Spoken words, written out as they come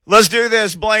Let's do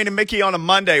this, Blaine and Mickey, on a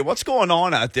Monday. What's going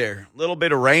on out there? A little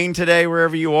bit of rain today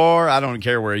wherever you are. I don't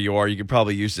care where you are. You could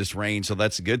probably use this rain, so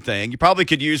that's a good thing. You probably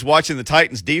could use watching the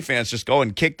Titans defense just go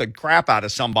and kick the crap out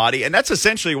of somebody, and that's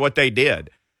essentially what they did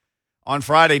on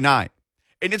Friday night.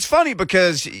 And it's funny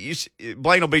because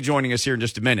Blaine will be joining us here in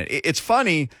just a minute. It's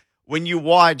funny when you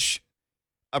watch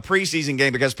a preseason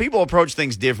game because people approach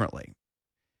things differently.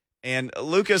 And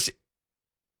Lucas,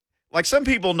 like some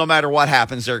people, no matter what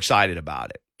happens, they're excited about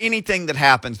it. Anything that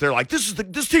happens, they're like, this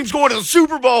team's going to the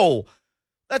Super Bowl.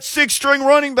 That six-string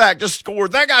running back just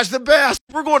scored. That guy's the best.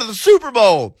 We're going to the Super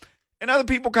Bowl. And other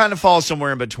people kind of fall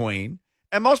somewhere in between.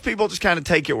 And most people just kind of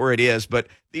take it where it is. But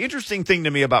the interesting thing to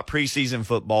me about preseason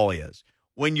football is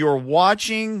when you're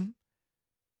watching,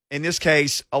 in this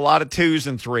case, a lot of twos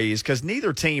and threes, because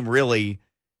neither team really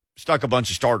stuck a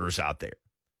bunch of starters out there.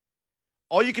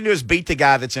 All you can do is beat the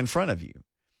guy that's in front of you.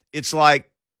 It's like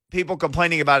people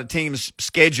complaining about a team's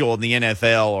schedule in the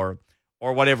NFL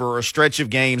or whatever, or a stretch of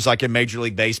games like in Major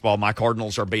League Baseball. My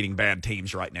Cardinals are beating bad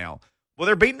teams right now. Well,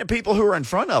 they're beating the people who are in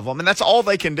front of them, and that's all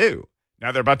they can do.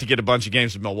 Now they're about to get a bunch of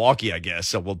games with Milwaukee, I guess,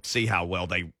 so we'll see how well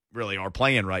they really are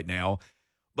playing right now.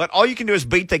 But all you can do is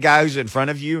beat the guy who's in front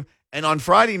of you. And on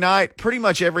Friday night, pretty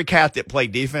much every cat that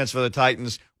played defense for the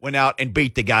Titans went out and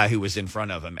beat the guy who was in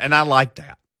front of him, and I like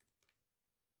that.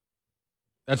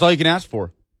 That's all you can ask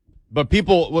for. But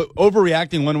people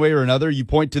overreacting one way or another, you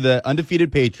point to the undefeated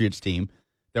Patriots team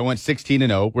that went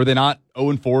 16-0. Were they not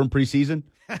 0-4 in preseason?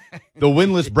 The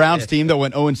winless Browns team that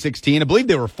went 0-16. I believe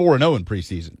they were 4-0 in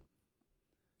preseason.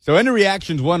 So any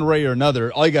reactions one way or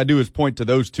another, all you got to do is point to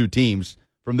those two teams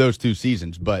from those two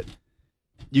seasons. But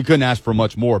you couldn't ask for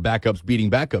much more. Backups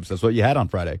beating backups. That's what you had on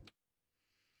Friday.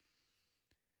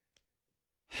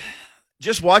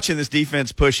 Just watching this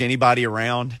defense push anybody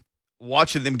around,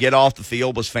 watching them get off the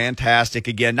field was fantastic.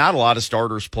 Again, not a lot of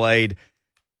starters played.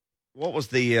 What was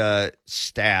the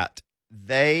stat?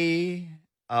 They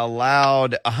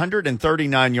allowed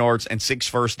 139 yards and 6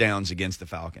 first downs against the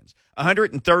Falcons.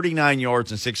 139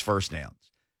 yards and 6 first downs.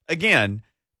 Again,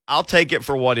 I'll take it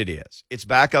for what it is. It's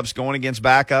backups going against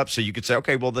backups, so you could say,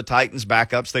 okay, well, the Titans'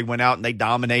 backups, they went out and they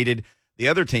dominated the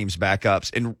other team's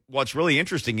backups. And what's really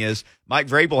interesting is Mike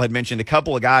Vrabel had mentioned a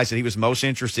couple of guys that he was most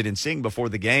interested in seeing before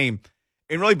the game.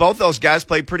 And really both those guys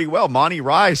played pretty well. Monty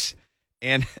Rice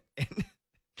and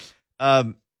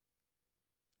Rashad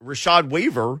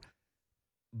Weaver,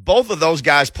 both of those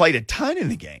guys played a ton in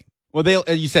the game. Well,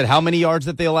 you said how many yards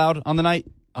that they allowed on the night?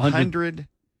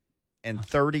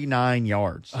 139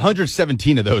 yards.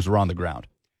 117 of those were on the ground.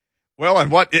 Well,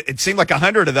 and it seemed like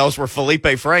 100 of those were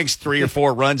Felipe Franks, 3 or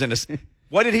 4 runs in a.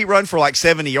 What did he run for, like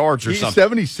 70 yards or something?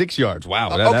 76 yards.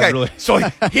 Wow. Okay, really... so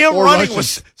him running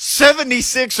was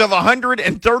 76 of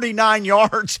 139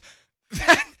 yards.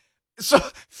 So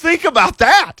think about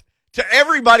that. To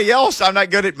everybody else, I'm not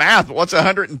good at math, but what's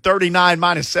 139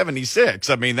 minus 76?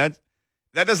 I mean, that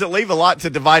doesn't leave a lot to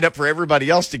divide up for everybody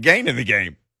else to gain in the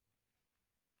game.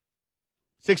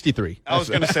 63. I was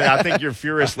going to say, I think you're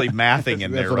furiously mathing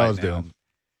in there That's what right I was now. doing.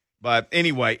 But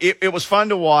anyway, it was fun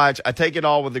to watch. I take it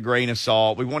all with a grain of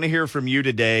salt. We want to hear from you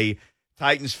today,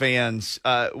 Titans fans.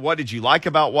 What did you like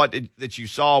about that you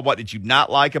saw? What did you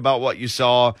not like about what you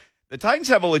saw? The Titans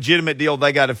have a legitimate deal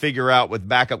they got to figure out with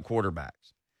backup quarterbacks.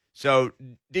 So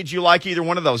did you like either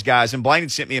one of those guys? And Blaine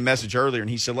had sent me a message earlier, and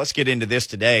he said, let's get into this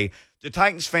today. Do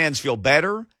Titans fans feel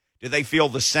better? Do they feel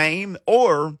the same?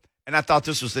 Or, and I thought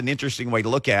this was an interesting way to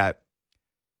look at,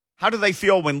 how do they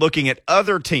feel when looking at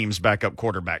other teams' backup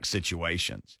quarterback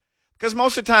situations? Because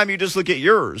most of the time you just look at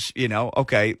yours,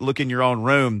 okay, look in your own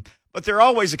room. But there are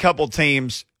always a couple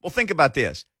teams. Well, think about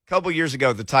this. A couple years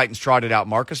ago, the Titans trotted out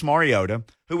Marcus Mariota,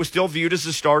 who was still viewed as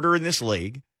a starter in this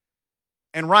league,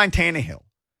 and Ryan Tannehill.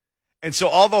 And so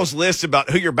all those lists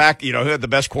about who who had the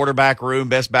best quarterback room,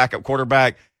 best backup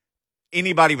quarterback,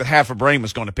 anybody with half a brain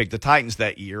was going to pick the Titans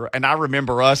that year. And I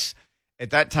remember us at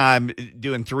that time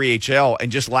doing 3HL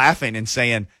and just laughing and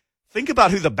saying, think about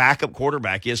who the backup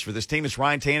quarterback is for this team. It's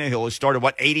Ryan Tannehill, who started,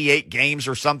 88 games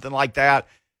or something like that.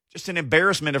 Just an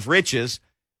embarrassment of riches.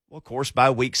 Well, of course, by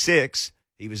week 6,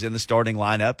 he was in the starting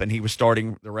lineup, and he was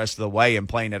starting the rest of the way and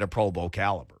playing at a Pro Bowl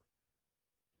caliber.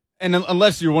 And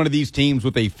unless you're one of these teams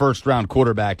with a first-round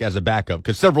quarterback as a backup,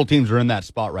 because several teams are in that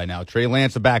spot right now. Trey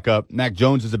Lance a backup. Mac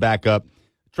Jones is a backup.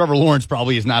 Trevor Lawrence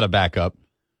probably is not a backup.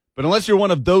 But unless you're one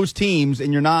of those teams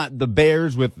and you're not the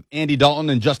Bears with Andy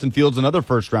Dalton and Justin Fields, another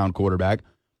first-round quarterback,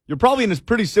 you're probably in a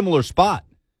pretty similar spot.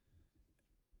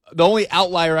 The only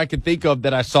outlier I could think of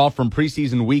that I saw from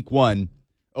preseason week 1,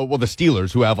 the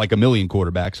Steelers, who have like a million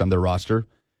quarterbacks on their roster,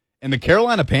 and the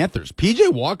Carolina Panthers. P.J.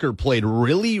 Walker played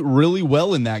really, really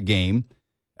well in that game.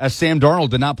 as Sam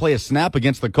Darnold did not play a snap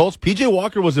against the Colts. P.J.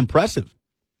 Walker was impressive.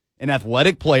 An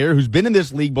athletic player who's been in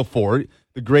this league before,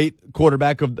 the great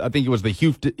quarterback of, I think it was the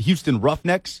Houston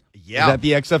Roughnecks. Yeah. Is that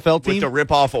the XFL team? With the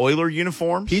rip-off Oiler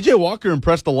uniforms. P.J. Walker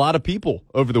impressed a lot of people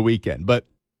over the weekend. But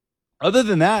other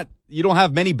than that, you don't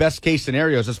have many best-case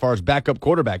scenarios as far as backup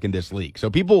quarterback in this league.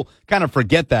 So people kind of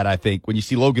forget that, I think, when you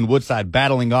see Logan Woodside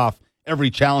battling off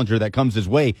every challenger that comes his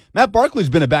way. Matt Barkley's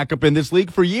been a backup in this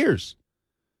league for years.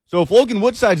 So if Logan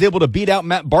Woodside's able to beat out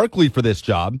Matt Barkley for this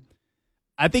job,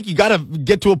 I think you got to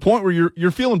get to a point where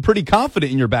you're feeling pretty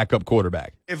confident in your backup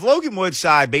quarterback. If Logan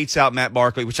Woodside beats out Matt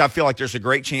Barkley, which I feel like there's a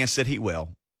great chance that he will,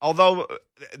 although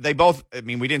they both, I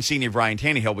mean, we didn't see any of Ryan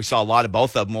Tannehill. We saw a lot of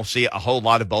both of them. We'll see a whole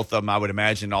lot of both of them, I would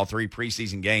imagine, in all 3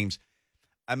 preseason games.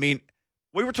 I mean,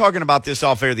 we were talking about this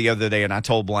off air the other day, and I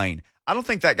told Blaine, I don't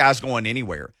think that guy's going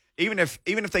anywhere. Even if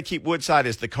they keep Woodside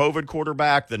as the COVID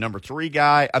quarterback, the number 3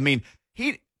 guy, I mean,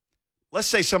 let's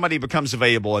say somebody becomes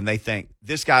available and they think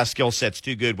this guy's skill set's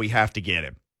too good, we have to get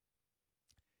him.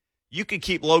 You could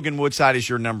keep Logan Woodside as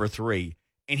your number 3,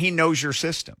 and he knows your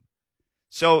system.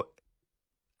 So,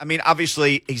 I mean,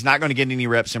 obviously, he's not going to get any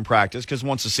reps in practice because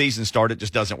once the season started, it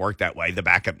just doesn't work that way. The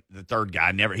backup, the third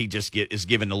guy, he just is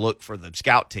given the look for the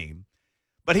scout team.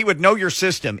 But he would know your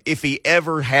system if he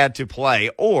ever had to play,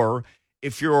 or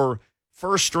if your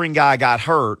first string guy got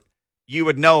hurt, you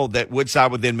would know that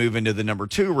Woodside would then move into the number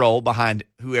 2 role behind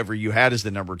whoever you had as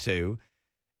the number 2.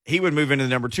 He would move into the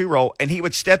number 2 role, and he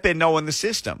would step in knowing the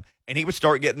system, and he would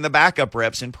start getting the backup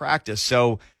reps in practice.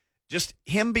 So just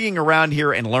him being around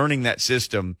here and learning that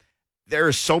system, there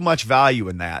is so much value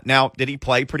in that. Now, did he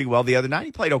play pretty well the other night?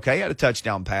 He played okay, had a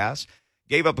touchdown pass,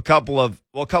 gave up a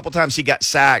couple times he got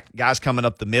sacked, guys coming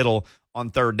up the middle on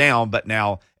third down, but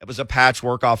now it was a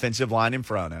patchwork offensive line in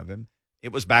front of him.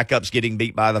 It was backups getting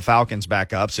beat by the Falcons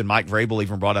backups, and Mike Vrabel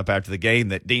even brought up after the game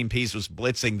that Dean Pease was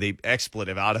blitzing the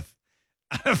expletive out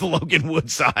of Logan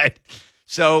Woodside.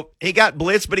 So he got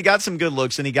blitzed, but he got some good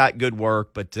looks, and he got good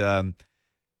work. But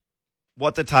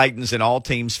what the Titans and all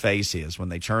teams face is when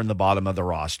they turn the bottom of the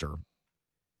roster,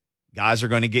 guys are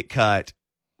going to get cut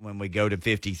when we go to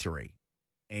 53.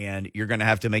 And you're going to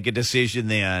have to make a decision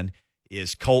then.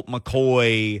 Is Colt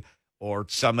McCoy or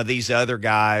some of these other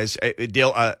guys,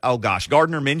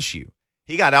 Gardner Minshew.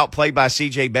 He got outplayed by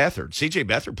C.J. Beathard. C.J.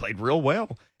 Beathard played real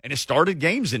well and has started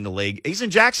games in the league. He's in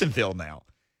Jacksonville now.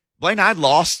 Blaine, I'd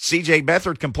lost C.J.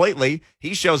 Beathard completely.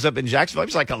 He shows up in Jacksonville.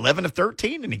 He's like 11 of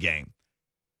 13 in the game.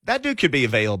 That dude could be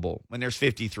available when there's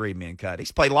 53 men cut.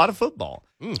 He's played a lot of football.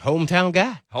 Hometown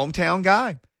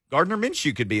guy. Gardner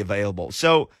Minshew could be available.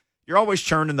 So you're always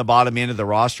churning the bottom end of the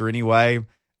roster anyway.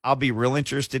 I'll be real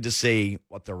interested to see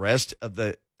what the rest of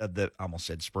the I almost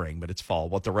said spring, but it's fall,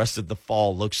 what the rest of the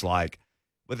fall looks like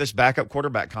with this backup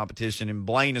quarterback competition. And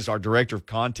Blaine is our director of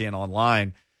content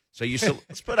online. So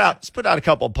let's put out a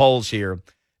couple of polls here.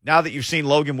 Now that you've seen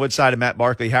Logan Woodside and Matt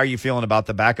Barkley, how are you feeling about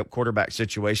the backup quarterback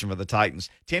situation for the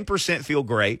Titans? 10% feel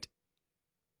great.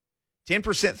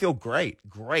 10% feel great.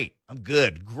 Great. I'm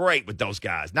good. Great with those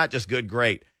guys. Not just good,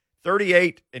 great.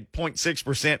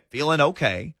 38.6% feeling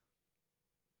okay.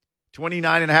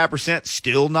 29.5%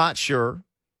 still not sure.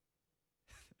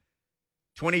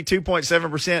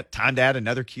 22.7% time to add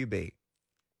another QB.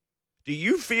 Do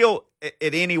you feel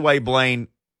in any way, Blaine,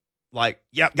 like,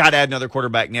 yep, got to add another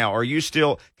quarterback now? Or are you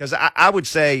still – because I would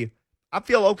say I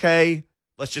feel okay.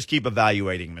 Let's just keep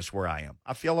evaluating this where I am.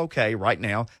 I feel okay right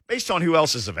now. Based on who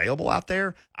else is available out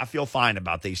there, I feel fine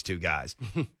about these 2 guys.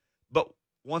 But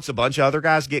once a bunch of other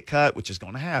guys get cut, which is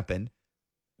going to happen,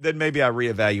 then maybe I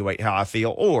reevaluate how I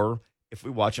feel. Or if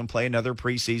we watch them play another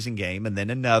preseason game and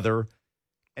then another,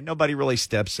 and nobody really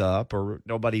steps up or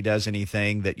nobody does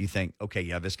anything that you think, okay,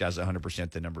 yeah, this guy's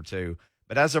 100% the number 2.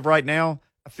 But as of right now,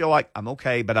 I feel like I'm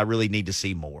okay, but I really need to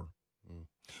see more.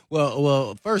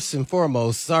 Well, first and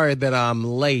foremost, sorry that I'm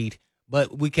late,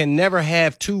 but we can never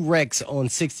have 2 wrecks on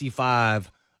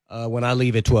 65 when I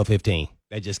leave at 12:15.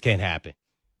 That just can't happen.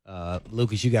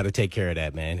 Lucas, you got to take care of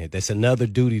that, man. That's another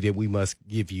duty that we must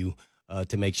give you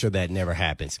to make sure that never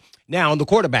happens. Now, on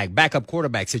the backup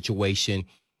quarterback situation,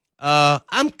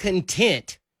 I'm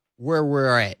content where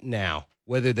we're at now,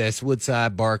 whether that's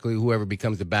Woodside, Barkley, whoever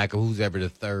becomes the backup, who's ever the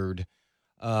third.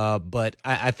 But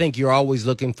I think you're always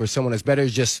looking for someone that's better.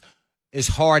 It's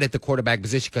hard at the quarterback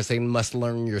position because they must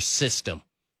learn your system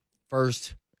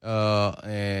first,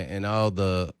 and all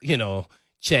the,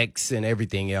 checks and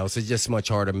everything else. It's just much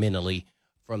harder mentally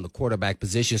from the quarterback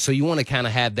position. So you want to kind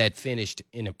of have that finished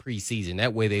in a preseason.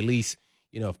 That way they at least,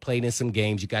 have played in some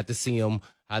games. You got to see them,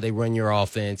 how they run your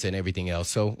offense and everything else.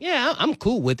 So, yeah, I'm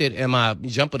cool with it. Am I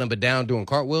jumping up and down doing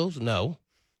cartwheels? No,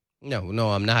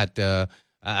 I'm not.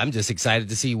 I'm just excited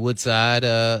to see Woodside,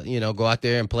 go out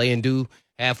there and play and do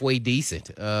halfway decent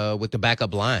with the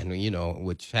backup line,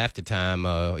 which half the time,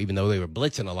 even though they were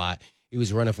blitzing a lot, he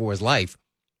was running for his life.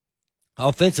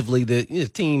 Offensively, the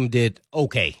team did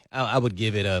okay. I would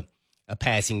give it a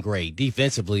passing grade.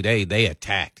 Defensively, they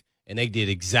attacked, and they did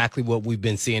exactly what we've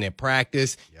been seeing in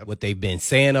practice, what they've been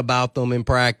saying about them in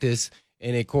practice,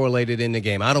 and it correlated in the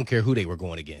game. I don't care who they were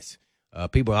going against.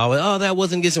 People are always, that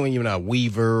wasn't against when you're not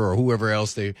Weaver or whoever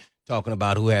else they're talking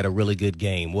about who had a really good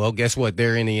game. Well, guess what?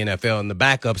 They're in the NFL, and the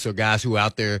backups are guys who are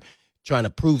out there trying to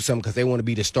prove something because they want to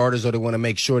be the starters or they want to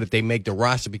make sure that they make the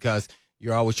roster because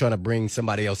you're always trying to bring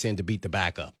somebody else in to beat the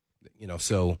backup.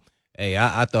 So hey,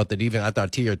 I thought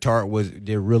Teair Tart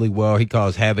did really well. He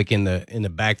caused havoc in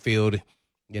the backfield.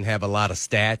 Didn't have a lot of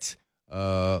stats.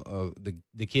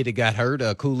 The kid that got hurt,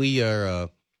 Coley, Trayvon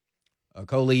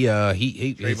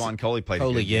Coley played.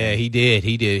 Coley, yeah, he did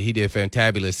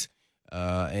fantabulous.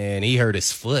 And he hurt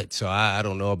his foot, so I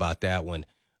don't know about that one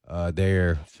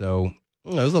there. So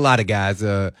there's a lot of guys.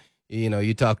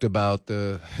 You talked about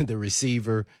the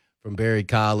receiver from Berry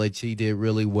College. He did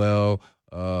really well.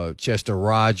 Chester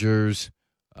Rogers.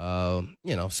 So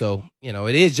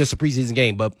it is just a preseason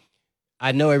game, but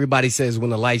I know everybody says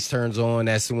when the lights turns on,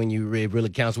 that's when it really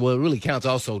counts. Well, it really counts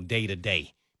also day to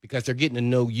day because they're getting to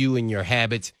know you and your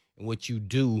habits and what you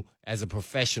do as a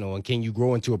professional. And can you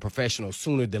grow into a professional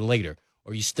sooner than later?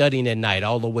 Or you studying at night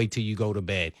all the way till you go to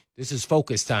bed? This is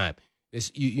focus time.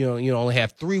 You only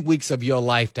have 3 weeks of your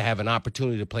life to have an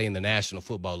opportunity to play in the National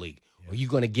Football League. Are you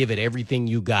going to give it everything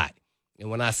you got? And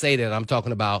when I say that, I'm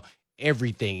talking about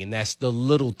everything, and that's the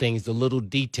little things, the little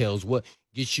details, what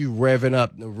gets you revving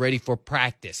up, ready for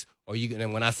practice.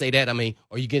 And when I say that, I mean,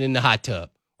 are you getting in the hot tub?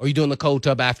 Are you doing the cold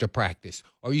tub after practice?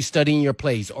 Are you studying your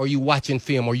plays? Are you watching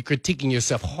film? Are you critiquing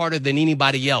yourself harder than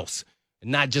anybody else?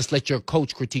 And not just let your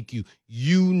coach critique you.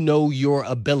 You know your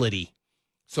ability.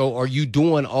 So are you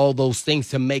doing all those things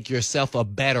to make yourself a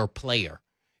better player?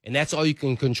 And that's all you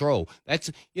can control.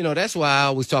 That's why I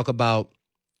always talk about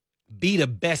be the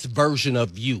best version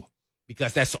of you,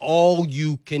 because that's all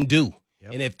you can do.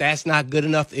 Yep. And if that's not good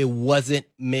enough, it wasn't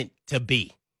meant to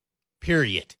be,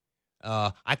 period.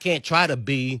 I can't try to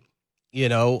be,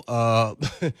 Troy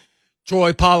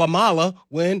Polamalu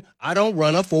when I don't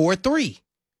run a 4.3.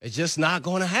 It's just not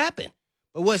going to happen.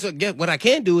 But what I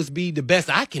can do is be the best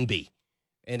I can be.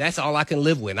 And that's all I can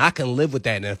live with. And I can live with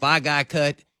that. And if I got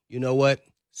cut, you know what?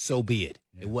 So be it.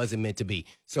 Yeah. It wasn't meant to be.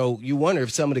 So you wonder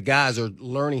if some of the guys are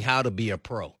learning how to be a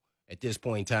pro at this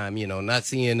point in time. Not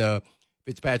seeing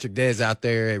Fitzpatrick Dez out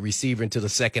there at receiver until the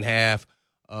second half.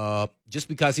 Just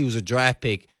because he was a draft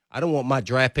pick, I don't want my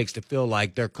draft picks to feel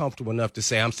like they're comfortable enough to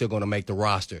say I'm still going to make the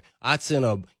roster. I'd send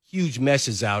a huge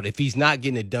message out. If he's not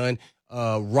getting it done,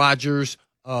 Rodgers,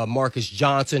 Marcus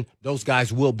Johnson, those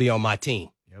guys will be on my team.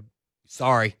 Yep.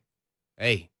 Sorry.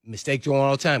 Hey, mistakes go on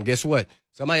all the time. Guess what?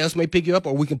 Somebody else may pick you up,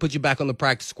 or we can put you back on the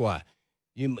practice squad.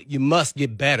 You must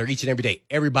get better each and every day.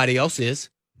 Everybody else is.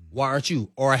 Why aren't you?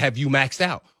 Or have you maxed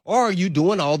out? Or are you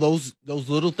doing all those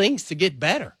little things to get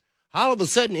better? All of a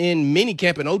sudden in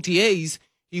minicamp and OTAs,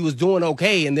 he was doing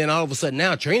okay, and then all of a sudden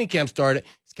now training camp started.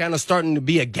 It's kind of starting to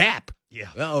be a gap. Yeah.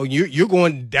 Oh, you're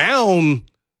going down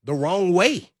the wrong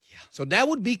way. Yeah. So that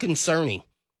would be concerning.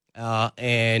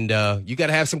 And you got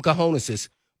to have some cojones.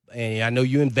 And I know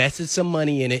you invested some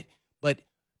money in it, but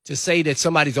to say that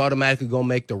somebody's automatically going to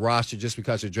make the roster just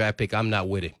because they're a draft pick, I'm not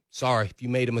with it. Sorry. If you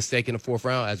made a mistake in the fourth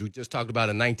round, as we just talked about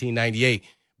in 1998,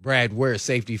 Brad Ware,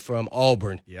 safety from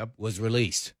Auburn, was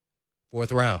released.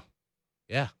 Fourth round.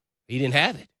 Yeah. He didn't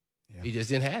have it. Yeah. He just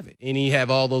didn't have it. And he didn't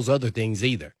have all those other things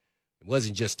either. It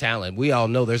wasn't just talent. We all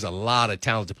know there's a lot of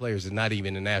talented players and not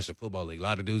even in the National Football League. A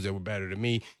lot of dudes that were better than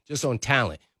me just on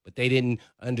talent. But they didn't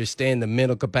understand the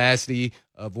mental capacity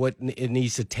of what it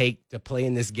needs to take to play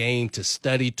in this game, to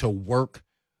study, to work.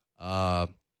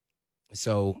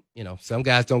 So, some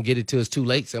guys don't get it till it's too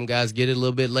late. Some guys get it a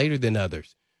little bit later than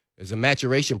others. There's a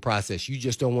maturation process. You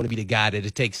just don't want to be the guy that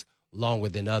it takes longer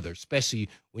than others, especially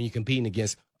when you're competing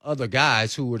against other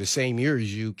guys who were the same year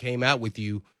as you, came out with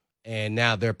you, and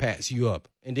now they're past you up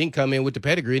and didn't come in with the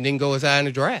pedigree and didn't go as high in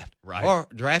the draft or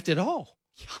draft at all.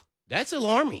 Yeah. That's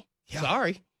alarming. Yeah.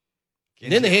 Sorry.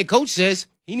 And then the head coach says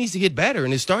he needs to get better,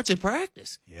 and it starts at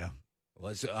practice. Yeah.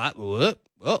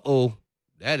 Uh-oh.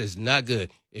 That is not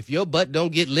good. If your butt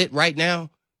don't get lit right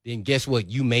now, then guess what?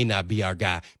 You may not be our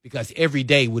guy, because every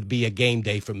day would be a game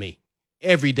day for me.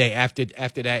 Every day after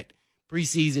that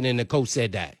preseason, and the coach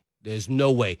said that. There's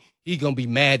no way. He's going to be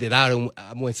mad that I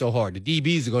went so hard. The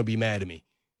DBs are going to be mad at me.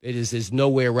 There's no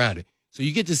way around it. So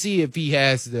you get to see if he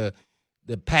has the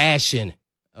passion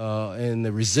and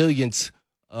the resilience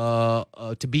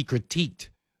to be critiqued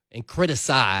and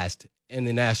criticized in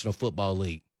the National Football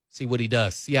League. See what he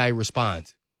does. See how he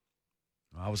responds.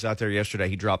 I was out there yesterday.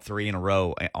 He dropped 3 in a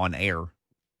row on air.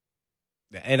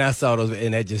 And I saw those,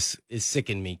 and that just is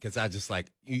sickened me because I just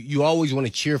like, you always want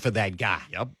to cheer for that guy.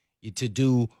 Yep. To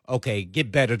do, okay,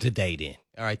 get better today then.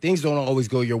 All right, things don't always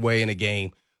go your way in a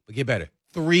game, but get better.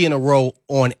 3 in a row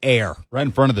on air. Right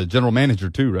in front of the general manager,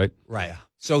 too, right? Right.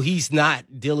 So he's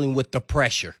not dealing with the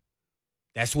pressure.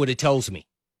 That's what it tells me.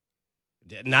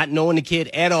 Not knowing the kid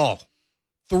at all.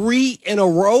 3 in a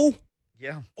row?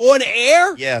 Yeah. On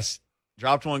air? Yes.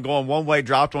 Dropped one going one way,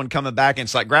 dropped one coming back, and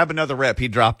it's like, grab another rep. He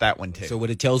dropped that one, too. So what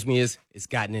it tells me is it's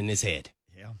gotten in his head.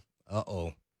 Yeah.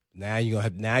 Uh-oh. Now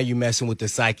you're messing with the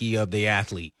psyche of the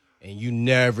athlete, and you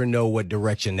never know what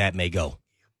direction that may go.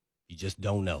 You just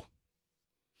don't know.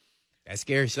 That's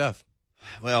scary stuff.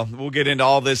 Well, we'll get into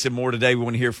all this and more today. We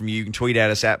want to hear from you. You can tweet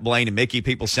at us at Blaine and Mickey.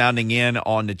 People sounding in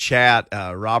on the chat.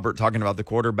 Robert talking about the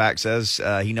quarterback says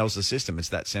he knows the system. It's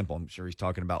that simple. I'm sure he's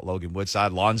talking about Logan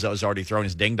Woodside. Lonzo's already thrown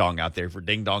his ding-dong out there for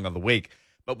ding-dong of the week.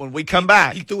 But when we come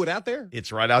back. He threw it out there?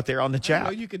 It's right out there on the chat. I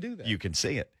didn't know you could do that. You can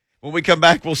see it. When we come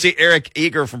back, we'll see Eric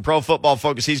Eager from Pro Football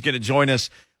Focus. He's going to join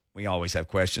us. We always have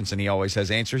questions, and he always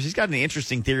has answers. He's got an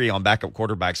interesting theory on backup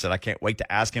quarterbacks that I can't wait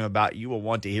to ask him about. You will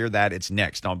want to hear that. It's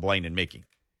next on Blaine and Mickey.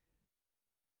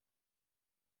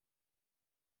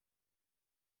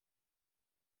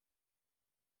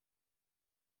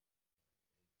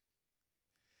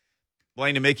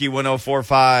 Blaine and Mickey,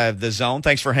 104.5 The Zone.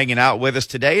 Thanks for hanging out with us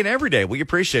today and every day. We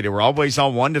appreciate it. We're always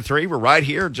on 1 to 3. We're right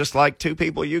here, just like 2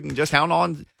 people you can just count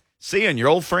on seeing, your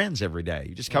old friends every day.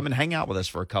 You just come and hang out with us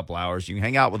for a couple hours. You can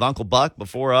hang out with Uncle Buck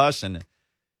before us, and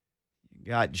you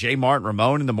got J. Martin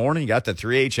Ramon in the morning. You got the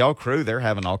 3HL crew. They're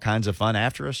having all kinds of fun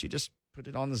after us. You just put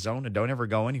it on the Zone and don't ever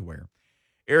go anywhere.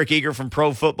 Eric Eager from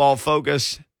Pro Football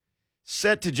Focus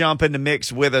set to jump in the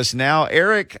mix with us now.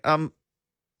 Eric,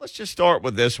 let's just start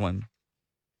with this one.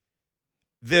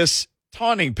 This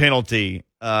taunting penalty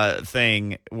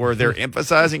thing where they're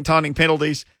emphasizing taunting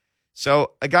penalties.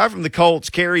 So a guy from the Colts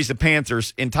carries the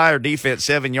Panthers' entire defense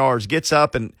 7 yards, gets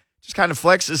up and just kind of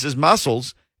flexes his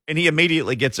muscles, and he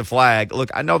immediately gets a flag.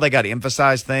 Look, I know they got to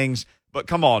emphasize things, but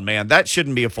come on, man. That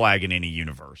shouldn't be a flag in any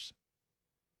universe.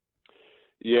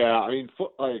 Yeah, I mean,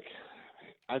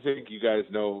 I think you guys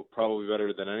know probably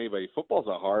better than anybody, football's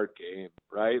a hard game,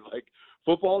 right? Like,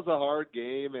 football's a hard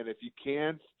game, and if you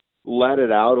can't let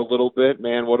it out a little bit,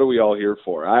 man, what are we all here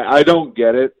for? I don't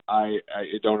get it. I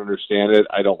don't understand it.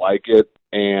 I don't like it.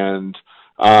 And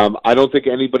I don't think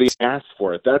anybody asked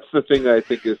for it. That's the thing that I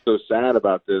think is so sad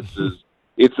about this is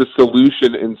it's a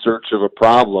solution in search of a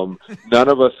problem. None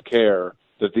of us care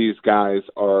that these guys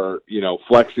are,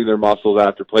 flexing their muscles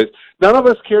after plays. None of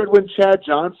us cared when Chad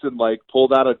Johnson,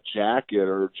 pulled out a jacket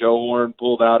or Joe Horn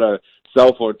pulled out a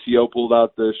cell phone, T.O. pulled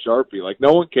out the Sharpie.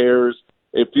 No one cares.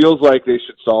 It feels like they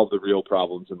should solve the real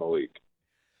problems in the league.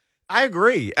 I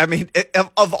agree. I mean,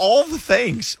 of all the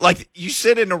things, you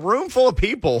sit in a room full of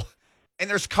people and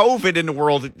there's COVID in the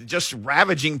world just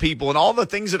ravaging people and all the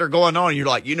things that are going on. You're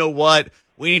like, you know what?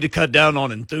 We need to cut down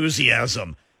on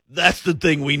enthusiasm. That's the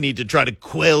thing we need to try to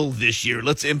quell this year.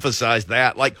 Let's emphasize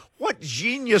that. What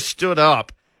genius stood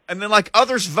up and then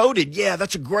others voted, yeah,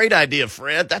 that's a great idea,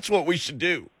 Fred. That's what we should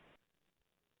do.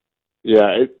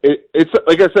 Yeah, it's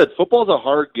like I said, football's a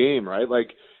hard game, right?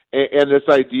 And this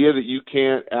idea that you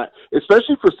can't,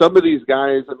 especially for some of these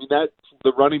guys. I mean,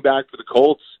 the running back for the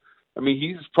Colts. I mean,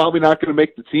 he's probably not going to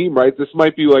make the team, right? This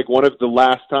might be one of the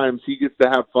last times he gets to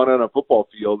have fun on a football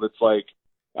field. It's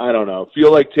I don't know.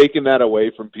 Feel like taking that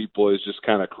away from people is just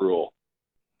kind of cruel.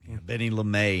 Yeah, Benny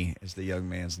LeMay is the young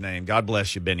man's name. God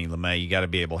bless you, Benny LeMay. You got to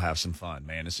be able to have some fun,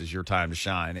 man. This is your time to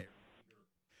shine.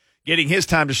 Getting his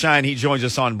time to shine, he joins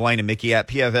us on Blaine and Mickey at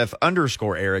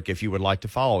PFF_Eric if you would like to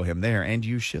follow him there, and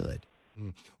you should.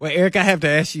 Well, Eric, I have to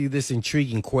ask you this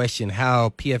intriguing question, how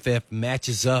PFF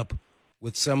matches up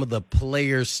with some of the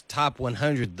players' top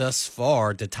 100 thus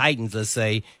far. The Titans, let's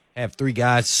say, have 3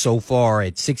 guys so far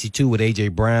at 62 with A.J.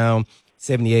 Brown,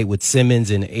 78 with Simmons,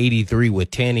 and 83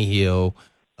 with Tannehill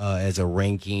as a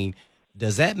ranking.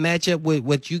 Does that match up with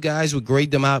what you guys would grade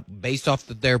them out based off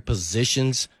of their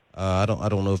positions? I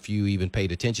don't know if you even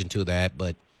paid attention to that,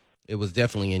 but it was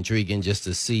definitely intriguing just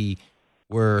to see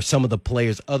where some of the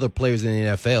players, other players in the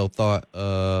NFL thought,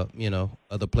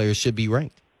 other players should be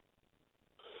ranked.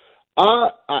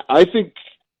 I think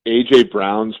A.J.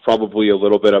 Brown's probably a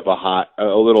little bit of a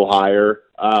little higher.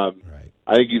 Right.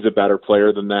 I think he's a better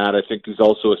player than that. I think he's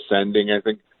also ascending. I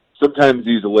think sometimes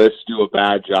these lists do a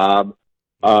bad job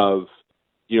of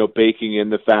baking in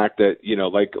the fact that,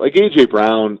 like A.J.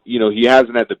 Brown, he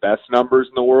hasn't had the best numbers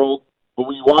in the world, But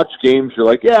when you watch games, you're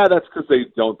like, yeah, that's because they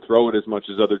don't throw it as much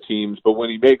as other teams. But when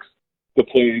he makes the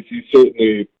plays, he's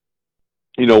certainly,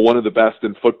 one of the best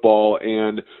in football.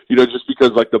 And, just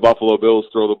because like the Buffalo Bills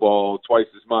throw the ball twice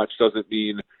as much doesn't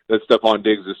mean that Stephon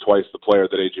Diggs is twice the player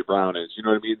that A.J. Brown is. You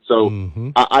know what I mean?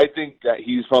 So I think that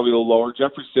he's probably a little lower.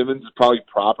 Jeffrey Simmons is probably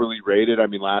properly rated. I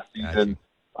mean, last season,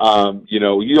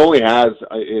 he only has,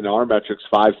 in our metrics,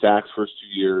 5 sacks first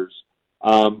 2 years.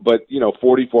 But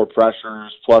 44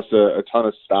 pressures plus a ton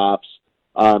of stops.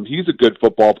 He's a good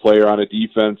football player on a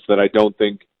defense that I don't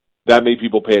think that many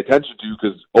people pay attention to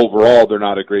because overall they're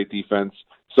not a great defense.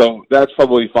 So that's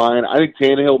probably fine. I think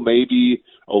Tannehill may be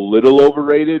a little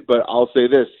overrated, but I'll say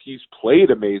this: he's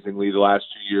played amazingly the last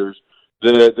 2 years.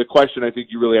 The question I think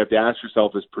you really have to ask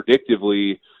yourself is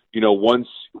predictively, once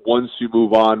you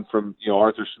move on from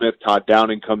Arthur Smith, Todd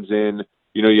Downing comes in.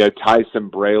 You have Ty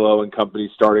Sembrano and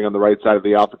company starting on the right side of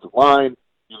the offensive line.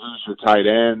 You lose your tight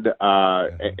end,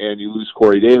 and you lose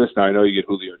Corey Davis. Now, I know you get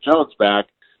Julio Jones back.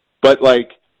 But,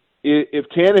 if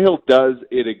Tannehill does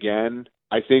it again,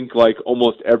 I think,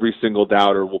 almost every single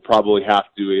doubter will probably have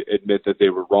to admit that they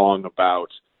were wrong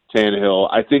about Tannehill.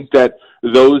 I think that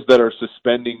those that are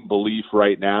suspending belief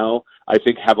right now, I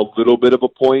think, have a little bit of a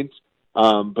point.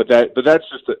 But that's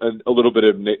just a little bit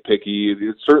of nitpicky.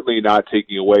 It's certainly not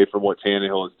taking away from what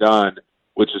Tannehill has done,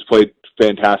 which has played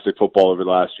fantastic football over the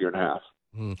last year and a half.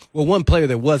 Well, one player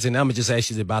that wasn't, I'm going to just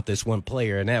ask you about this one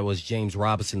player, and that was James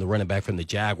Robinson, the running back from the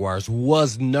Jaguars,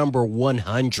 was number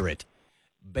 100.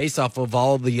 Based off of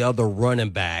all the other running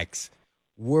backs,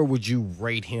 where would you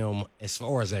rate him as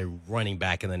far as a running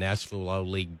back in the National Football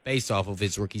League based off of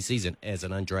his rookie season as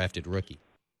an undrafted rookie?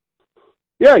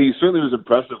 Yeah, he certainly was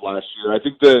impressive last year. I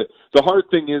think the hard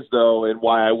thing is, though, and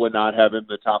why I would not have him in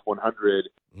the top 100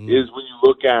 is when you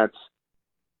look at,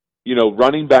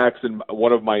 running backs, and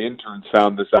one of my interns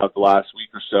found this out the last week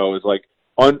or so, is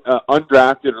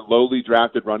undrafted or lowly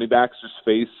drafted running backs just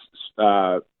face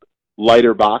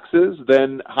lighter boxes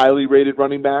than highly rated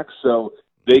running backs, so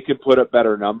they can put up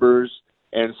better numbers,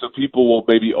 and so people will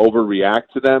maybe overreact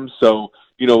to them. So,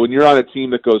 when you're on a team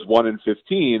that goes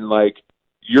 1-15,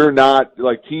 you're not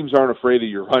teams aren't afraid of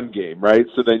your run game, right?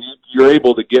 So then you're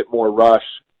able to get more rush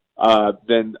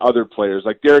than other players.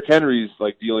 Like Derrick Henry's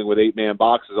dealing with 8-man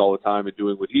boxes all the time and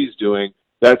doing what he's doing.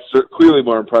 That's clearly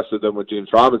more impressive than what James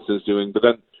Robinson is doing. But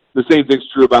then the same thing's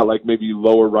true about maybe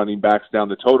lower running backs down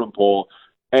the totem pole.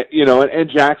 And, and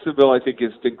Jacksonville, I think,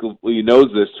 instinctively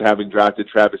knows this, having drafted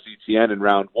Travis Etienne in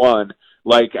round 1.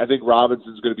 I think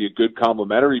Robinson's going to be a good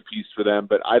complementary piece for them,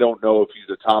 but I don't know if he's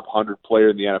a top 100 player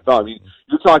in the NFL. I mean,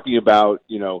 you're talking about,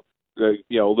 a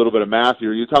little bit of math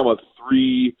here. You're talking about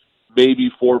 3,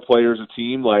 maybe 4 players a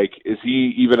team. Is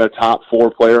he even a top 4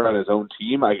 player on his own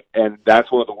team? And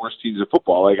that's one of the worst teams in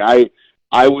football.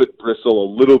 I would bristle a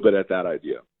little bit at that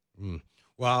idea.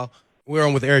 Well, we're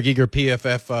on with Eric Eager,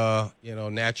 PFF,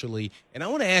 naturally. And I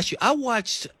want to ask you, I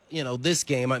watched, this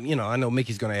game. I know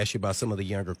Mickey's going to ask you about some of the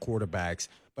younger quarterbacks,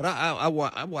 but I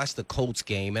watched the Colts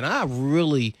game, and I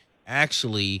really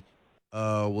actually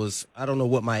I don't know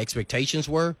what my expectations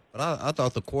were, but I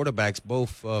thought the quarterbacks,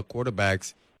 both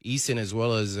quarterbacks, Eason as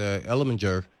well as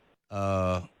Ellinger,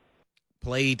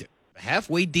 played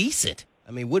halfway decent.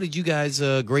 I mean, what did you guys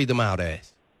grade them out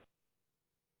as?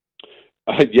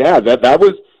 Yeah, that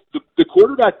was the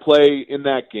quarterback play in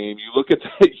that game. You look at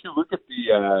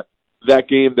that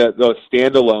game, the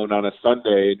standalone on a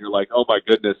Sunday, and you're like, oh my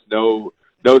goodness, no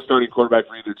starting quarterback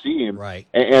for either team. Right.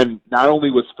 And not only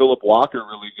was Philip Walker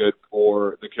really good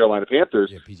for the Carolina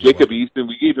Panthers, Jacob Eason,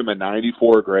 we gave him a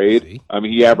 94 grade. I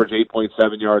mean, he averaged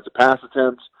 8.7 yards a pass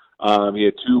attempt. He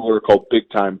had 2 what are called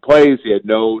big-time plays. He had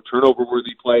no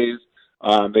turnover-worthy plays.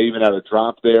 They even had a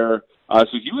drop there. So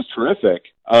he was terrific,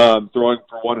 throwing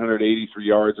for 183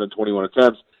 yards on 21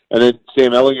 attempts. And then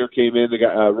Sam Ellinger came in, the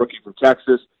guy, rookie from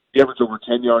Texas. He averaged over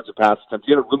 10 yards a pass attempt.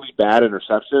 He had a really bad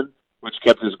interception, which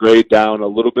kept his grade down a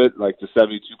little bit, to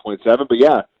 72.7. But,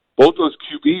 yeah, both those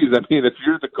QBs, I mean, if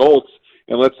you're the Colts,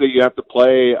 and let's say you have to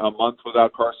play a month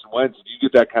without Carson Wentz, and you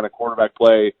get that kind of quarterback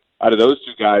play out of those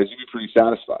 2 guys, you'd be pretty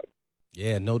satisfied.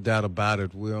 Yeah, no doubt about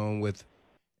it. We're on with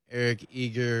Eric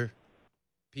Eager,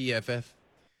 PFF.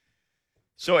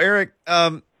 So, Eric,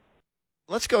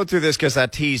 let's go through this because I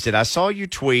teased it. I saw you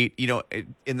tweet,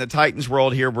 in the Titans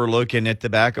world here, we're looking at the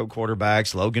backup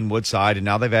quarterbacks, Logan Woodside, and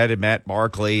now they've added Matt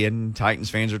Barkley, and Titans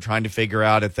fans are trying to figure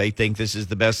out if they think this is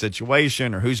the best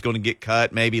situation or who's going to get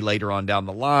cut maybe later on down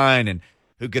the line and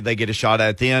who could they get a shot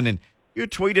at then. And you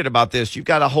tweeted about this. You've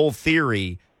got a whole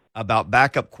theory about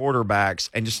backup quarterbacks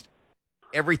and just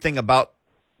everything about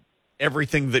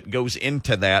everything that goes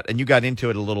into that, and you got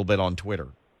into it a little bit on Twitter.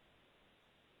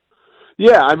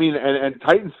 Yeah, I mean, and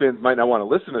Titans fans might not want to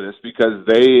listen to this because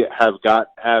they have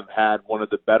had one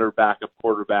of the better backup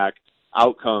quarterback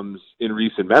outcomes in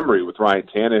recent memory with Ryan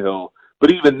Tannehill. But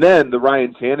even then, the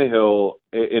Ryan Tannehill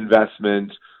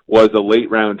investment was a late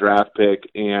round draft pick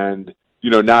and,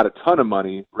 not a ton of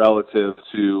money relative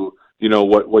to,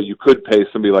 what you could pay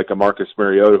somebody like a Marcus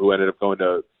Mariota who ended up going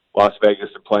to Las Vegas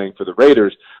and playing for the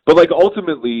Raiders. But like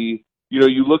ultimately,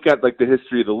 you look at like the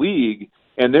history of the league,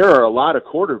 and there are a lot of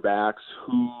quarterbacks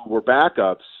who were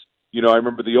backups. I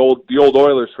remember the old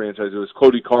Oilers franchise. It was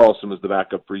Cody Carlson was the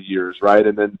backup for years, right?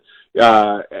 And then you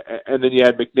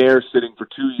had McNair sitting for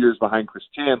 2 years behind Chris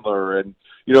Chandler, and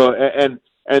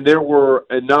there were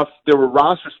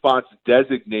roster spots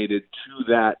designated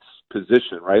to that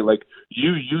position, right? Like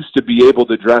you used to be able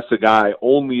to dress a guy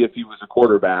only if he was a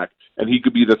quarterback, and he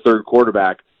could be the third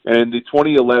quarterback. And in the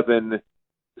 2011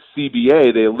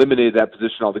 CBA, they eliminated that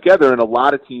position altogether, and a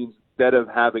lot of teams, instead of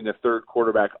having a third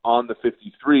quarterback on the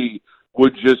 53,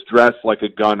 would just dress like a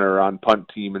gunner on punt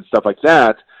team and stuff like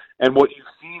that. And what you've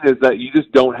seen is that you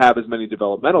just don't have as many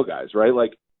developmental guys, right?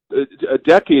 Like a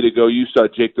decade ago, you saw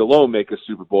Jake Delhomme make a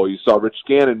Super Bowl. You saw Rich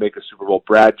Gannon make a Super Bowl.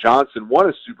 Brad Johnson won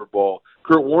a Super Bowl.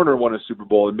 Kurt Warner won a Super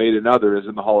Bowl and made another, is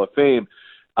in the Hall of Fame.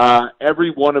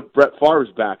 Every one of Brett Favre's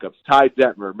backups, Ty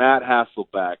Detmer, Matt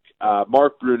Hasselbeck,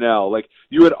 Mark Brunell, like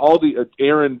you had all the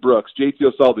Aaron Brooks, JT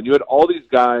O'Sullivan. You had all these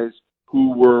guys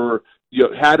who were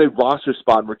had a roster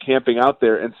spot and were camping out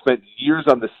there and spent years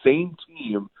on the same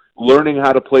team learning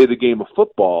how to play the game of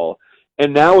football.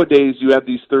 And nowadays you have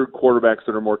these third quarterbacks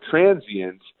that are more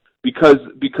transient because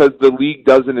the league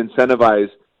doesn't incentivize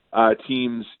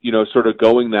teams, sort of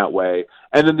going that way.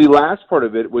 And then the last part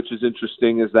of it, which is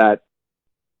interesting, is that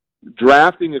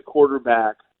drafting a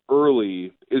quarterback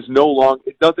early is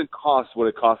it doesn't cost what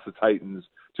it cost the Titans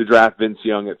to draft Vince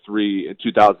Young at 3 in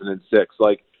 2006.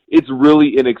 Like, it's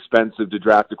really inexpensive to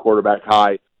draft a quarterback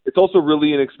high. It's also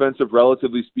really inexpensive,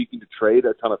 relatively speaking, to trade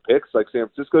a ton of picks like San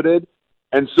Francisco did.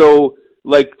 And so,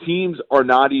 like, teams are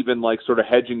not even, like, sort of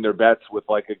hedging their bets with,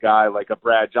 like, a guy like a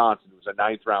Brad Johnson, who was a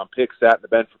ninth-round pick, sat in the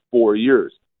bench for 4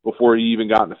 years before he even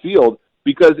got in the field.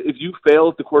 Because if you fail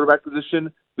at the quarterback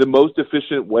position, the most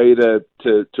efficient way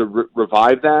to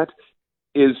revive that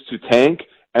is to tank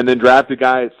and then draft a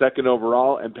guy at second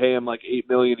overall and pay him like $8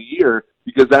 million a year,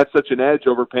 because that's such an edge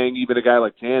over paying even a guy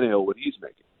like Tannehill what he's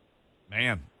making.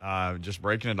 Man, just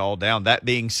breaking it all down. That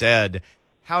being said,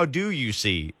 how do you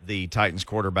see the Titans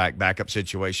quarterback backup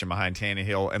situation behind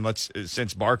Tannehill? And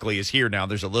since Barkley is here now,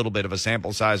 there's a little bit of a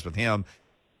sample size with him.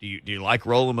 Do you like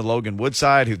rolling with Logan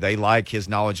Woodside, who they like his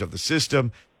knowledge of the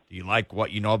system? Do you like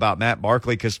what you know about Matt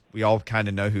Barkley, because we all kind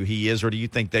of know who he is? Or do you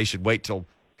think they should wait till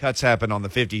cuts happen on the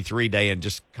 53 day and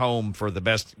just comb for the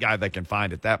best guy they can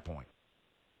find at that point?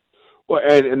 Well,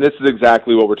 and this is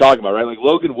exactly what we're talking about, right? Like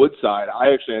Logan Woodside,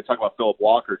 I talk about Philip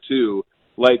Walker too.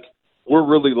 Like, we're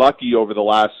really lucky over the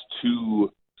last 2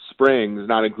 springs,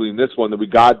 not including this one, that we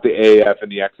got the AAF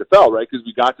and the XFL, right? Because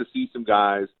we got to see some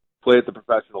guys play at the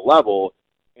professional level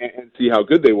and see how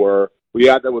good they were. We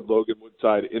had that with Logan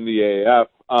Woodside in the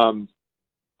AAF.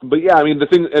 But yeah, I mean, the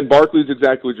thing, and Barkley's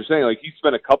exactly what you're saying. Like, he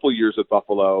spent a couple years at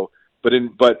Buffalo,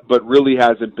 but really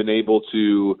hasn't been able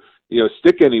to,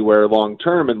 stick anywhere long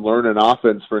term and learn an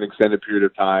offense for an extended period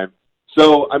of time.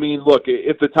 So, I mean, look,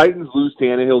 if the Titans lose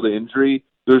Tannehill to injury,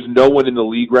 there's no one in the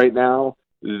league right now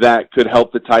that could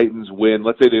help the Titans win.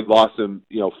 Let's say they've lost him,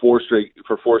 4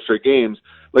 straight games.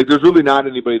 Like, there's really not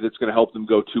anybody that's going to help them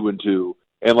go 2-2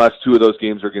 unless 2 of those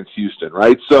games are against Houston,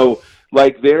 right? So,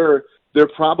 like, they're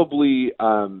probably,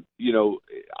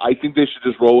 I think they should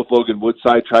just roll with Logan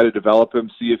Woodside, try to develop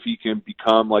him, see if he can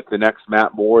become like the next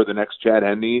Matt Moore, the next Chad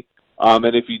Henne.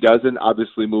 And if he doesn't,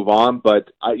 obviously move on. But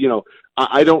I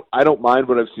don't mind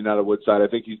what I've seen out of Woodside. I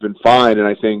think he's been fine, and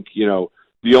I think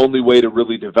the only way to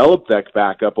really develop that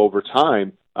backup over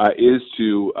time is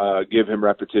to give him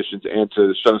repetitions and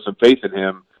to show some faith in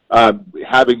him,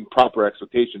 having proper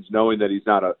expectations, knowing that he's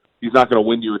not going to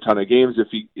win you a ton of games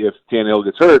if Tannehill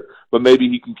gets hurt, but maybe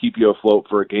he can keep you afloat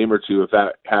for a game or two if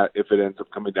it ends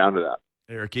up coming down to that.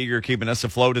 Eric Eager keeping us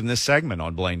afloat in this segment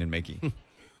on Blaine and Mickey.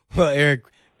 Well, Eric,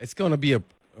 it's going to be a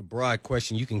broad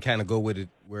question. You can kind of go with it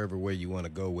wherever way you want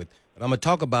to go with. But I'm going to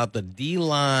talk about the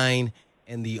D-line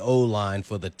and the O-line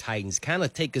for the Titans. Kind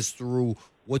of take us through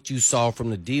what you saw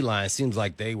from the D-line. Seems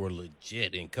like they were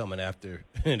legit in coming after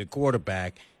the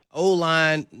quarterback.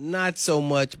 O-line, not so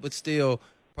much, but still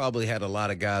probably had a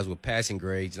lot of guys with passing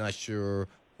grades. Not sure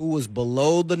who was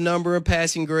below the number of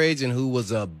passing grades and who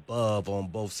was above on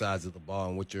both sides of the ball,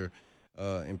 and what your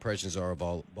impressions are of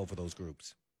both of those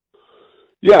groups.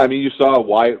 Yeah, I mean, you saw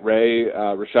Wyatt Ray,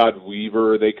 Rashad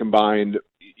Weaver. They combined,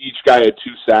 each guy had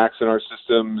 2 sacks in our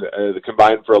system, the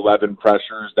combined for 11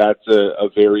 pressures. That's a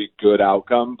very good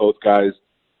outcome. Both guys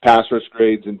pass rush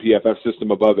grades in PFF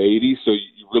system above 80, so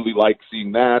you really like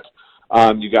seeing that.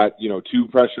 You got, 2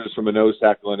 pressures from a nose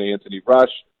tackle and Anthony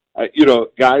Rush.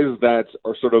 Guys that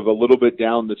are sort of a little bit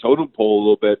down the totem pole a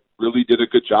little bit really did a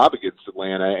good job against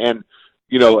Atlanta. And,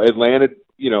 Atlanta,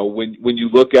 when you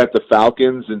look at the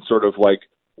Falcons and sort of like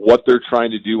what they're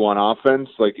trying to do on offense,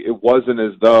 like it wasn't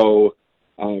as though,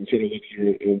 I'm trying to look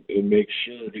here and make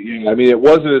sure. But yeah, I mean, it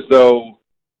wasn't as though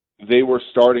they were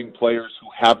starting players who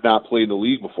have not played in the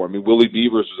league before. I mean, Willie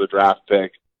Beavers was a draft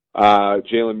pick.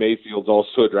 Jalen Mayfield's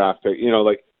also a draft pick.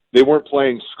 They weren't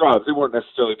playing scrubs. They weren't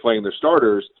necessarily playing their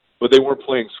starters, but they weren't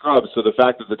playing scrubs. So the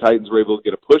fact that the Titans were able to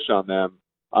get a push on them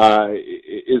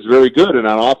is very good. And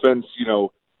on offense,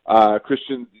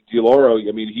 Christian DeLauro,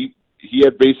 I mean, he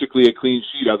had basically a clean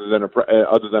sheet other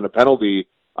than a penalty.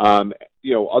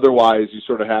 Otherwise you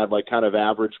sort of had like kind of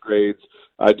average grades.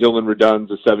 Dylan Redun's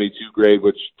a 72 grade,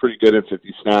 which is pretty good in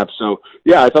 50 snaps. So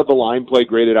yeah, I thought the line play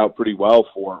graded out pretty well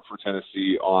for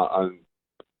Tennessee on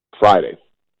Friday.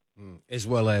 As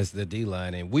well as the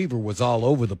D-line. And Weaver was all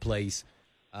over the place.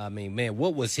 I mean, man,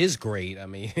 what was his grade? I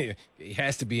mean, it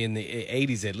has to be in the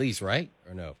 80s at least, right?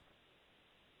 Or no?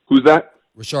 Who's that?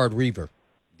 Rashard Weaver,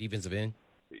 defensive end.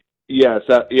 Yes,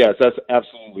 that's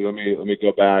absolutely. Let me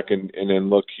go back and then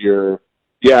look here.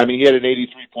 Yeah, I mean, he had an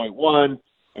 83.1.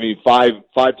 I mean, five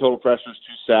total pressures,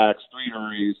 2 sacks, 3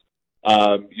 hurries.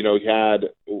 He had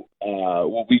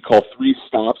what we call 3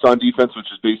 stops on defense, which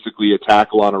is basically a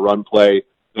tackle on a run play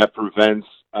that prevents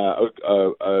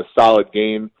a solid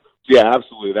gain. So yeah,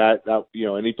 absolutely. That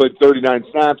and he played 39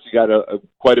 snaps. He got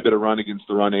quite a bit of run against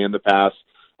the run and the pass.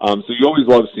 So you always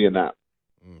love seeing that.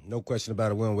 No question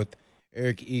about it. Win with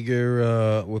Eric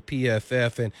Eager with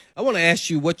PFF. And I want to ask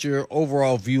you what your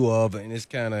overall view of, and it's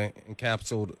kind of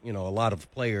encapsulated, a lot of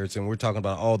players, and we're talking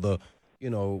about all the,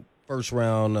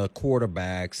 first-round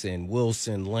quarterbacks and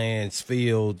Wilson, Lance,